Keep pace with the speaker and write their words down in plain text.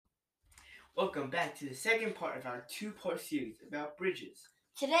Welcome back to the second part of our two-part series about bridges.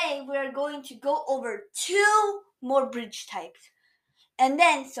 Today we are going to go over two more bridge types and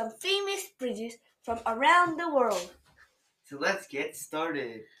then some famous bridges from around the world. So let's get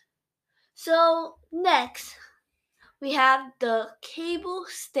started. So, next we have the cable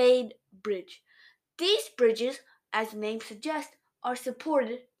stayed bridge. These bridges, as the name suggests, are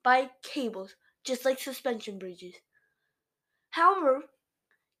supported by cables, just like suspension bridges. However,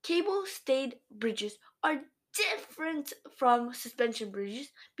 cable stayed bridges are different from suspension bridges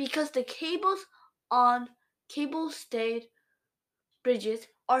because the cables on cable stayed bridges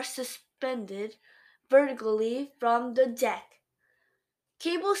are suspended vertically from the deck.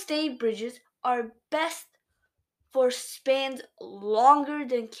 Cable stayed bridges are best for spans longer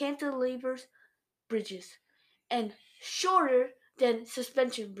than cantilever bridges and shorter than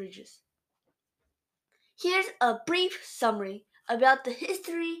suspension bridges. Here's a brief summary about the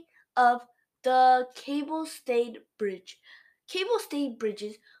history of the cable stayed bridge. Cable stayed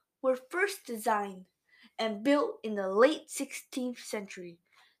bridges were first designed and built in the late 16th century.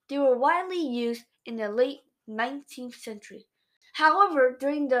 They were widely used in the late 19th century. However,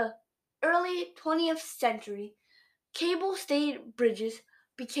 during the early 20th century, cable stayed bridges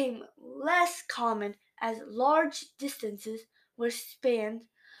became less common as large distances were spanned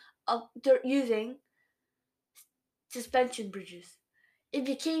using suspension bridges. It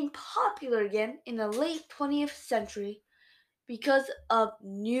became popular again in the late 20th century because of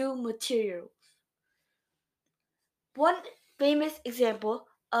new materials. One famous example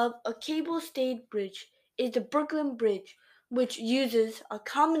of a cable stayed bridge is the Brooklyn Bridge, which uses a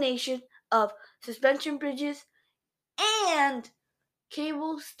combination of suspension bridges and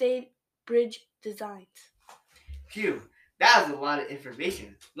cable stayed bridge designs. Phew, that was a lot of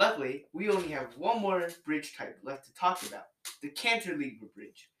information. Luckily, we only have one more bridge type left to talk about, the cantilever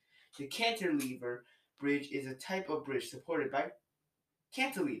bridge. The cantilever bridge is a type of bridge supported by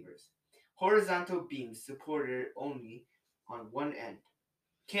cantilevers, horizontal beams supported only on one end.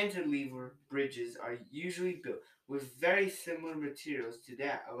 Cantilever bridges are usually built with very similar materials to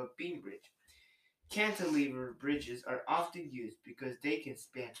that of a beam bridge. Cantilever bridges are often used because they can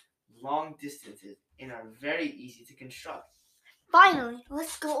span long distances and are very easy to construct. Finally,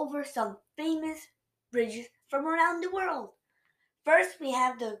 let's go over some famous bridges from around the world. First, we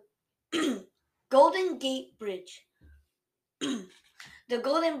have the Golden Gate Bridge.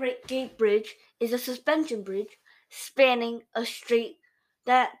 The Gate Bridge is a suspension bridge spanning a strait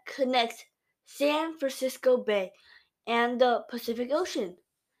that connects San Francisco Bay and the Pacific Ocean.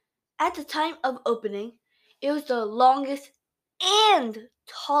 At the time of opening, it was the longest and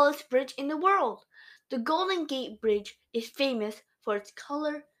tallest bridge in the world. The Golden Gate Bridge is famous for its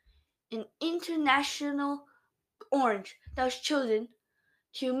color, an international orange that was chosen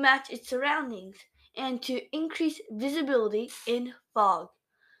to match its surroundings and to increase visibility in fog.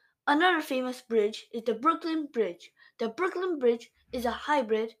 Another famous bridge is the Brooklyn Bridge. The Brooklyn Bridge is a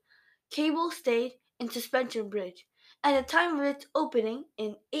hybrid cable stayed and suspension bridge. At the time of its opening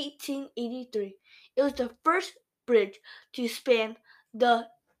in 1883, it was the first bridge to span the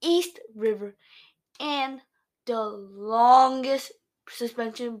East River and the longest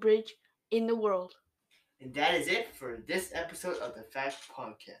suspension bridge in the world. And that is it for this episode of the Fact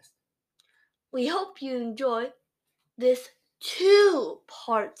Podcast. We hope you enjoy this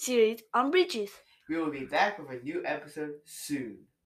two-part series on bridges. We will be back with a new episode soon.